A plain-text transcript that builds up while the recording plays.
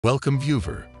Welcome,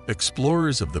 viewer,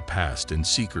 explorers of the past and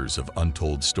seekers of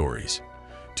untold stories,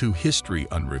 to History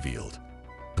Unrevealed.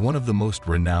 One of the most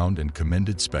renowned and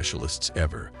commended specialists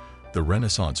ever, the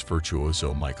Renaissance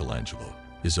virtuoso Michelangelo,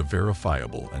 is a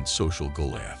verifiable and social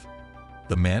Goliath.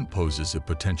 The man poses a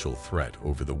potential threat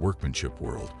over the workmanship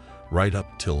world right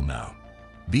up till now.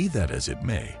 Be that as it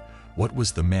may, what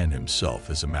was the man himself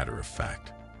as a matter of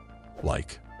fact?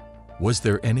 Like, was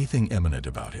there anything eminent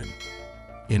about him?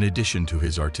 In addition to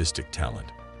his artistic talent,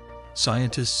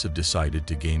 scientists have decided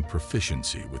to gain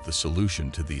proficiency with the solution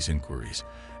to these inquiries,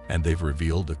 and they've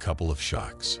revealed a couple of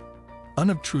shocks.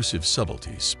 Unobtrusive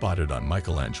subtleties spotted on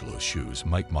Michelangelo's shoes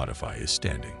might modify his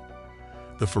standing.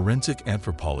 The forensic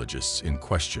anthropologists in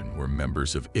question were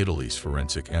members of Italy's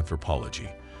Forensic Anthropology,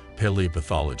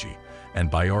 Paleopathology, and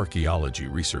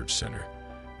Bioarchaeology Research Center,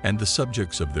 and the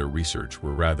subjects of their research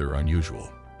were rather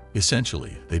unusual.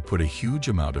 Essentially, they put a huge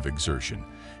amount of exertion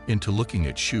into looking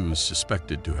at shoes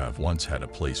suspected to have once had a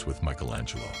place with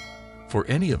Michelangelo. For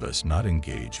any of us not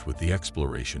engaged with the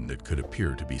exploration that could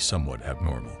appear to be somewhat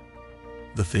abnormal.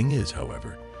 The thing is,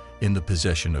 however, in the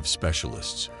possession of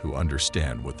specialists who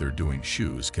understand what they're doing,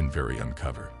 shoes can very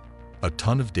uncover. A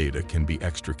ton of data can be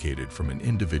extricated from an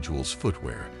individual's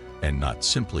footwear and not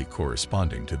simply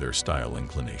corresponding to their style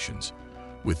inclinations.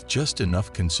 With just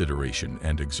enough consideration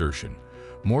and exertion,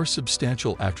 more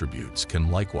substantial attributes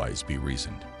can likewise be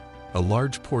reasoned. A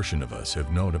large portion of us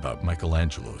have known about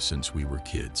Michelangelo since we were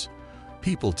kids.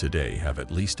 People today have at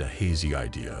least a hazy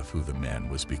idea of who the man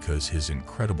was because his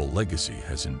incredible legacy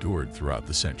has endured throughout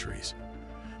the centuries.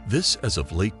 This, as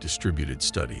of late distributed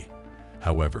study,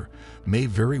 however, may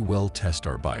very well test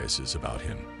our biases about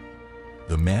him.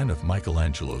 The man of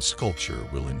Michelangelo's sculpture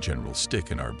will in general stick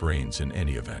in our brains in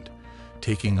any event,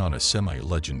 taking on a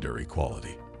semi-legendary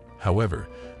quality. However,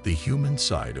 the human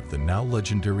side of the now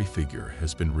legendary figure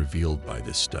has been revealed by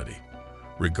this study.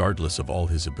 Regardless of all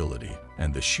his ability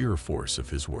and the sheer force of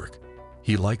his work,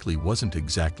 he likely wasn't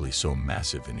exactly so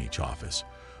massive in each office.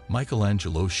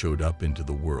 Michelangelo showed up into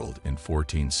the world in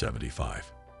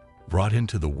 1475. Brought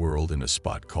into the world in a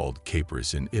spot called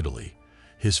Capris in Italy,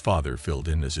 his father filled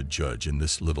in as a judge in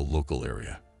this little local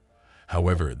area.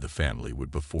 However, the family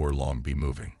would before long be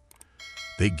moving.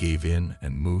 They gave in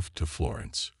and moved to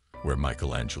Florence, where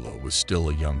Michelangelo was still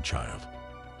a young child.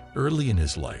 Early in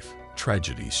his life,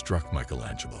 tragedy struck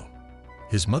Michelangelo.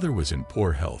 His mother was in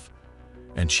poor health,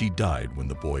 and she died when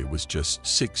the boy was just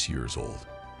 6 years old.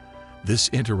 This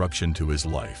interruption to his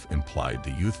life implied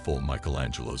the youthful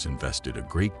Michelangelo's invested a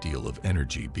great deal of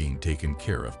energy being taken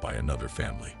care of by another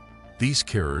family. These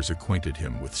carers acquainted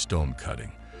him with stone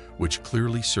cutting, which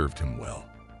clearly served him well.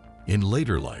 In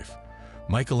later life,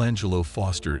 Michelangelo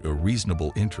fostered a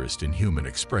reasonable interest in human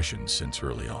expression since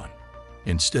early on.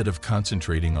 Instead of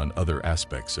concentrating on other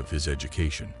aspects of his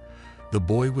education, the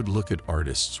boy would look at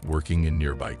artists working in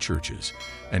nearby churches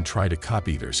and try to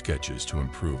copy their sketches to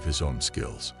improve his own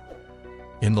skills.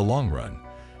 In the long run,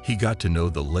 he got to know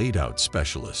the laid-out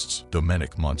specialists,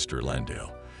 Domenic Monster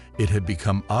Landale. It had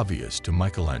become obvious to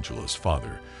Michelangelo's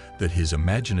father that his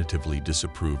imaginatively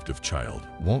disapproved of child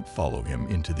won't follow him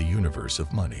into the universe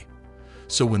of money.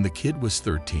 So when the kid was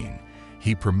 13,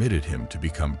 he permitted him to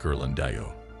become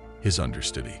Ghirlandaio, his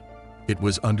understudy. It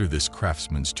was under this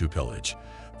craftsman's tutelage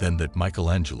then that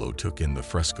Michelangelo took in the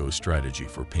fresco strategy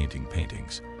for painting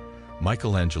paintings.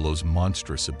 Michelangelo's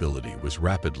monstrous ability was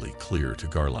rapidly clear to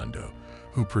Ghirlandaio,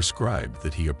 who prescribed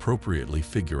that he appropriately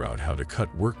figure out how to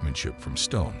cut workmanship from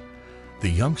stone. The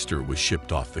youngster was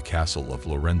shipped off the castle of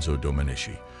Lorenzo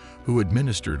Domenici, who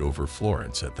administered over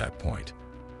Florence at that point.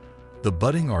 The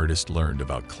budding artist learned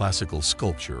about classical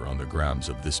sculpture on the grounds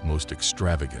of this most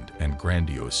extravagant and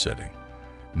grandiose setting.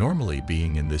 Normally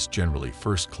being in this generally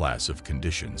first class of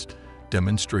conditions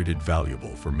demonstrated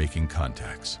valuable for making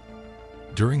contacts.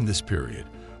 During this period,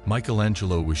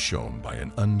 Michelangelo was shown by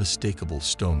an unmistakable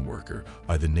stoneworker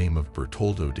by the name of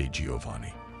Bertoldo de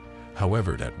Giovanni.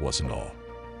 However, that wasn't all.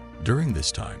 During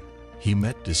this time, he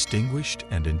met distinguished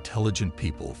and intelligent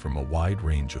people from a wide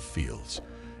range of fields,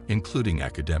 including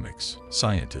academics,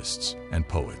 scientists, and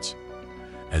poets.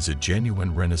 As a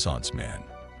genuine Renaissance man,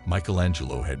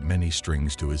 Michelangelo had many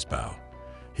strings to his bow.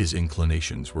 His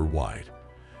inclinations were wide,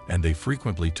 and they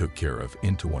frequently took care of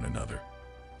into one another.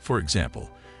 For example,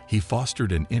 he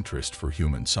fostered an interest for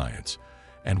human science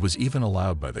and was even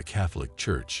allowed by the Catholic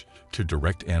Church to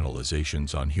direct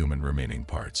analyzations on human remaining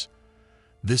parts.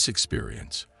 This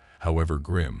experience, however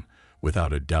grim,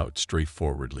 without a doubt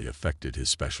straightforwardly affected his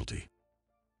specialty.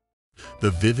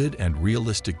 The vivid and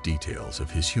realistic details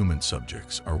of his human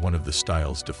subjects are one of the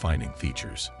style's defining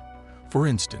features. For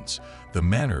instance, the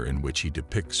manner in which he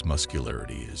depicts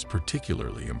muscularity is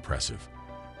particularly impressive.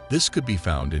 This could be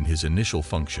found in his initial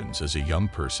functions as a young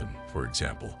person, for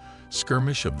example,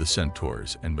 Skirmish of the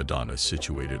Centaurs and Madonna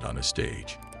situated on a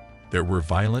stage. There were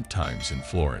violent times in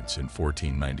Florence in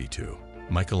 1492.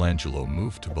 Michelangelo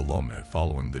moved to Bologna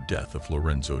following the death of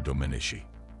Lorenzo Domenici.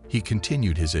 He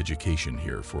continued his education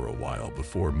here for a while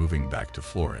before moving back to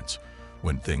Florence,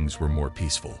 when things were more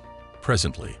peaceful.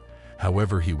 Presently,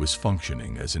 however, he was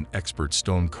functioning as an expert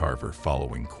stone carver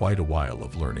following quite a while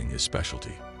of learning his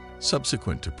specialty.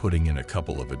 Subsequent to putting in a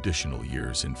couple of additional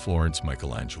years in Florence,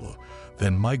 Michelangelo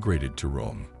then migrated to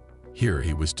Rome. Here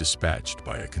he was dispatched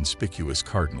by a conspicuous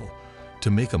cardinal to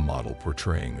make a model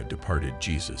portraying a departed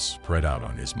Jesus spread out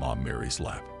on his mom Mary's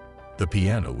lap. The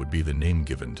piano would be the name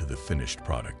given to the finished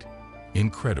product.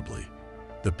 Incredibly,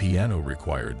 the piano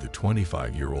required the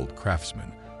 25-year-old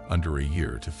craftsman under a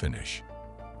year to finish.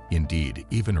 Indeed,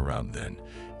 even around then,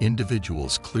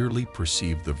 individuals clearly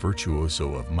perceived the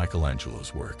virtuoso of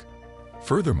Michelangelo's work.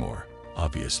 Furthermore,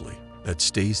 obviously, that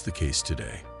stays the case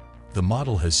today. The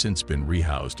model has since been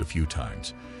rehoused a few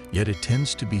times, yet it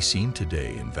tends to be seen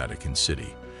today in Vatican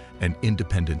City, an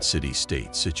independent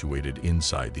city-state situated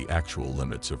inside the actual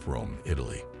limits of Rome,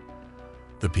 Italy.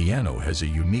 The piano has a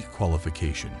unique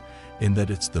qualification in that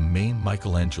it's the main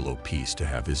Michelangelo piece to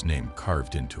have his name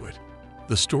carved into it.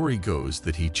 The story goes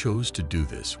that he chose to do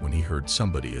this when he heard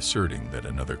somebody asserting that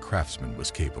another craftsman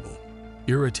was capable.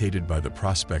 Irritated by the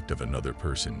prospect of another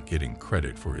person getting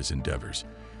credit for his endeavors,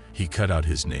 he cut out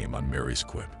his name on Mary's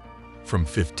quip. From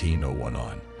 1501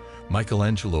 on,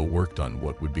 Michelangelo worked on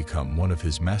what would become one of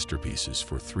his masterpieces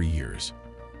for 3 years.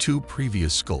 2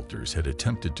 previous sculptors had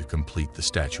attempted to complete the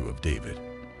statue of David,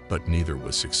 but neither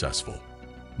was successful.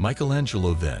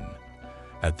 Michelangelo then,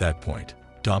 at that point,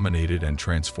 dominated and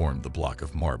transformed the block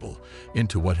of marble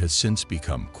into what has since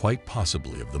become quite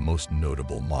possibly of the most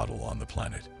notable model on the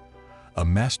planet. A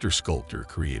master sculptor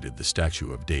created the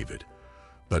statue of David,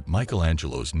 but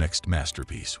Michelangelo's next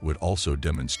masterpiece would also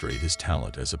demonstrate his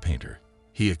talent as a painter.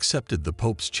 He accepted the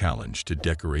Pope's challenge to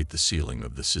decorate the ceiling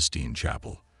of the Sistine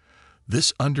Chapel.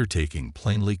 This undertaking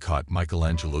plainly caught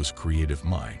Michelangelo's creative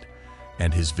mind,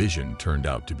 and his vision turned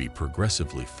out to be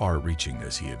progressively far-reaching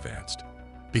as he advanced.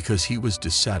 Because he was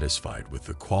dissatisfied with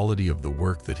the quality of the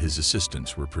work that his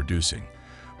assistants were producing,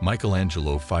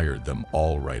 Michelangelo fired them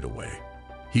all right away.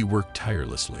 He worked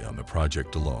tirelessly on the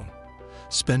project alone,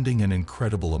 spending an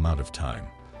incredible amount of time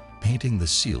painting the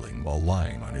ceiling while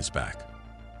lying on his back.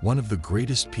 One of the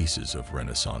greatest pieces of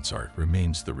Renaissance art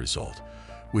remains the result,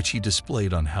 which he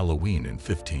displayed on Halloween in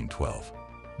 1512.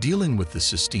 Dealing with the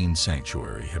Sistine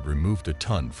Sanctuary had removed a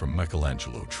ton from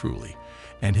Michelangelo truly,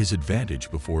 and his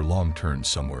advantage before long turned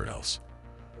somewhere else.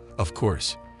 Of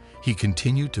course, he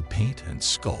continued to paint and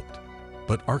sculpt,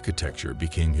 but architecture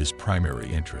became his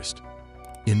primary interest.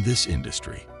 In this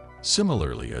industry,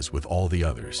 similarly as with all the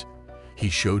others, he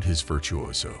showed his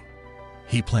virtuoso.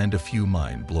 He planned a few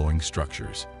mind-blowing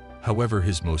structures. However,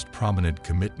 his most prominent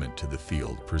commitment to the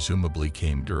field presumably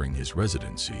came during his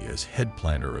residency as head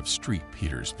planner of St.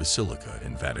 Peter's Basilica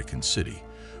in Vatican City.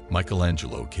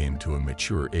 Michelangelo came to a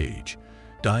mature age,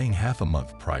 dying half a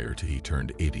month prior to he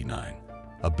turned 89,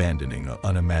 abandoning an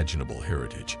unimaginable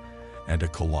heritage and a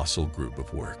colossal group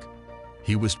of work.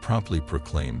 He was promptly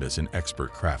proclaimed as an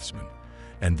expert craftsman,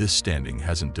 and this standing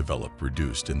hasn't developed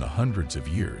reduced in the hundreds of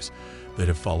years that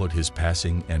have followed his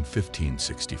passing and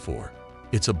 1564.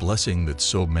 It's a blessing that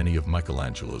so many of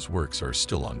Michelangelo's works are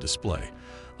still on display,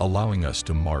 allowing us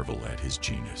to marvel at his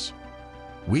genius.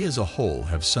 We as a whole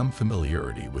have some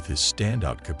familiarity with his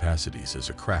standout capacities as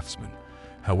a craftsman.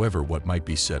 However, what might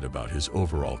be said about his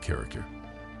overall character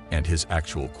and his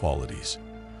actual qualities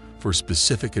for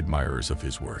specific admirers of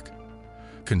his work?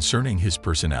 Concerning his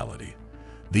personality,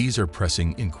 these are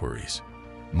pressing inquiries.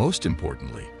 Most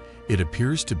importantly, it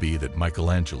appears to be that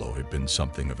Michelangelo had been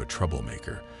something of a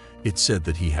troublemaker. It's said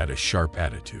that he had a sharp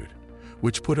attitude,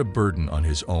 which put a burden on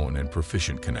his own and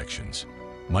proficient connections.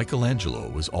 Michelangelo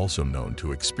was also known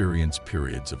to experience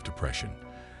periods of depression,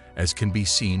 as can be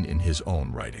seen in his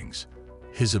own writings.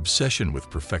 His obsession with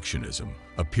perfectionism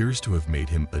appears to have made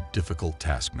him a difficult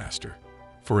taskmaster.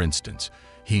 For instance,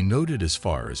 he noted as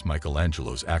far as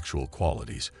Michelangelo's actual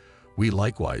qualities, we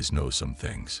likewise know some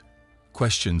things.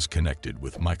 Questions connected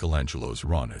with Michelangelo's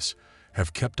rawness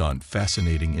have kept on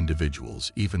fascinating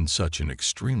individuals even such an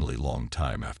extremely long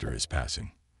time after his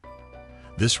passing.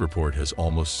 This report has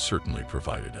almost certainly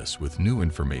provided us with new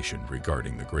information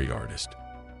regarding the great artist.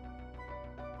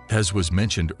 As was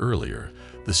mentioned earlier,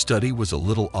 the study was a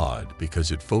little odd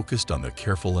because it focused on the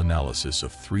careful analysis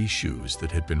of 3 shoes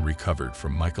that had been recovered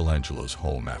from Michelangelo's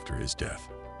home after his death.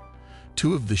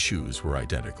 Two of the shoes were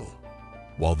identical,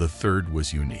 while the third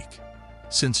was unique.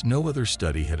 Since no other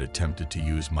study had attempted to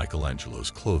use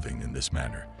Michelangelo's clothing in this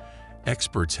manner,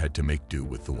 experts had to make do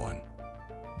with the one.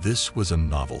 This was a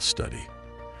novel study.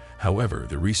 However,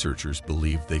 the researchers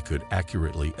believed they could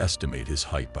accurately estimate his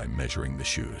height by measuring the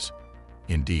shoes.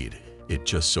 Indeed, it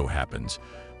just so happens,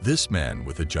 this man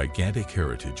with a gigantic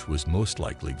heritage was most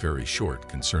likely very short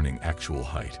concerning actual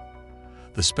height.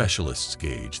 The specialists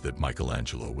gauge that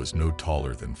Michelangelo was no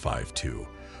taller than 5'2",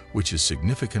 which is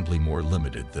significantly more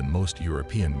limited than most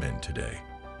European men today.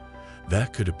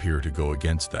 That could appear to go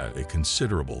against that a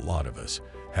considerable lot of us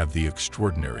have the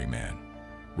extraordinary man.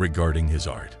 Regarding his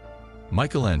art,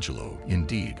 Michelangelo,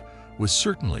 indeed, was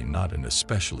certainly not an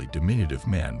especially diminutive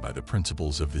man by the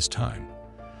principles of his time.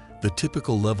 The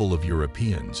typical level of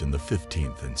Europeans in the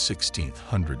 15th and 16th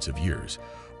hundreds of years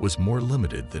was more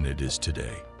limited than it is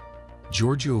today.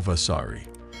 Giorgio Vasari,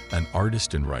 an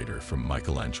artist and writer from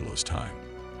Michelangelo's time,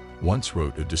 once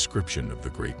wrote a description of the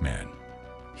great man.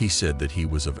 He said that he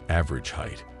was of average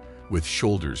height, with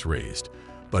shoulders raised,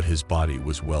 but his body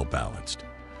was well balanced.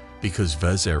 Because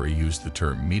Vasari used the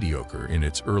term mediocre in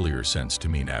its earlier sense to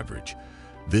mean average,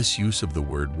 this use of the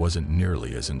word wasn't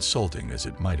nearly as insulting as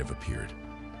it might have appeared.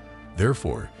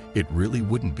 Therefore, it really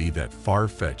wouldn't be that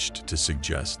far-fetched to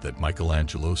suggest that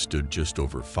Michelangelo stood just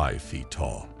over 5 feet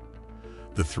tall.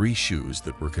 The three shoes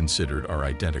that were considered are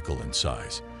identical in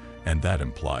size, and that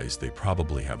implies they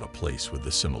probably have a place with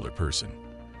a similar person.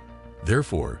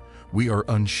 Therefore, we are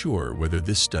unsure whether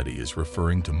this study is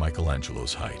referring to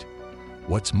Michelangelo's height.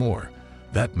 What's more,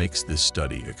 that makes this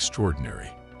study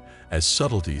extraordinary, as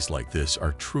subtleties like this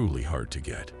are truly hard to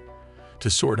get. To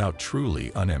sort out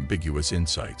truly unambiguous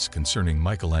insights concerning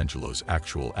Michelangelo's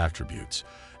actual attributes,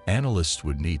 analysts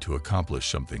would need to accomplish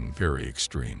something very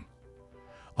extreme.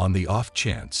 On the off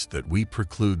chance that we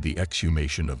preclude the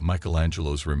exhumation of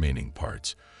Michelangelo's remaining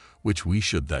parts, which we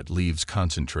should, that leaves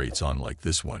concentrates on like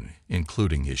this one,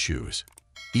 including his shoes.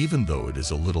 Even though it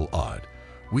is a little odd,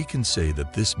 we can say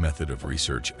that this method of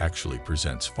research actually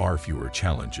presents far fewer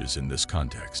challenges in this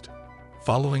context.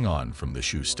 Following on from the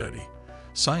shoe study,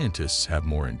 scientists have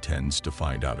more intents to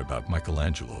find out about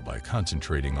Michelangelo by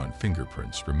concentrating on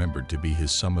fingerprints remembered to be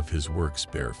some of his works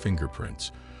bear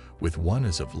fingerprints, with one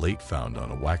as of late found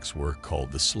on a waxwork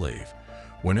called the Slave.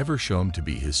 Whenever shown to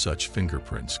be his, such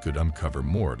fingerprints could uncover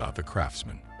more about the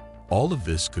craftsman. All of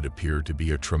this could appear to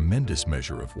be a tremendous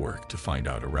measure of work to find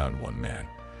out around one man.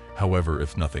 However,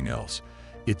 if nothing else,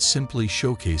 it simply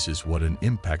showcases what an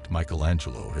impact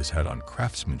Michelangelo has had on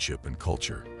craftsmanship and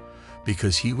culture.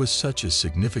 Because he was such a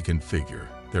significant figure,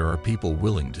 there are people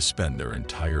willing to spend their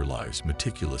entire lives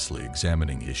meticulously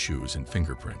examining his shoes and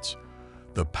fingerprints.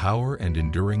 The power and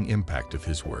enduring impact of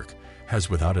his work has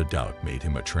without a doubt made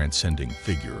him a transcending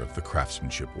figure of the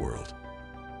craftsmanship world.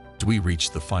 As we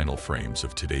reach the final frames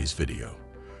of today's video,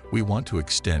 we want to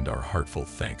extend our heartfelt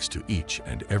thanks to each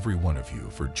and every one of you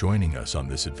for joining us on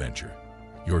this adventure.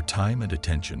 Your time and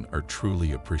attention are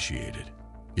truly appreciated.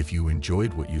 If you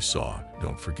enjoyed what you saw,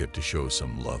 don't forget to show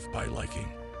some love by liking,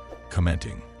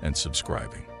 commenting, and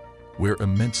subscribing. We're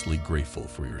immensely grateful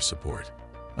for your support.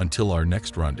 Until our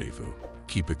next rendezvous,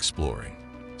 keep exploring,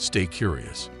 stay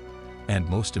curious, and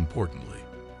most importantly,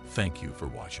 thank you for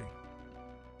watching.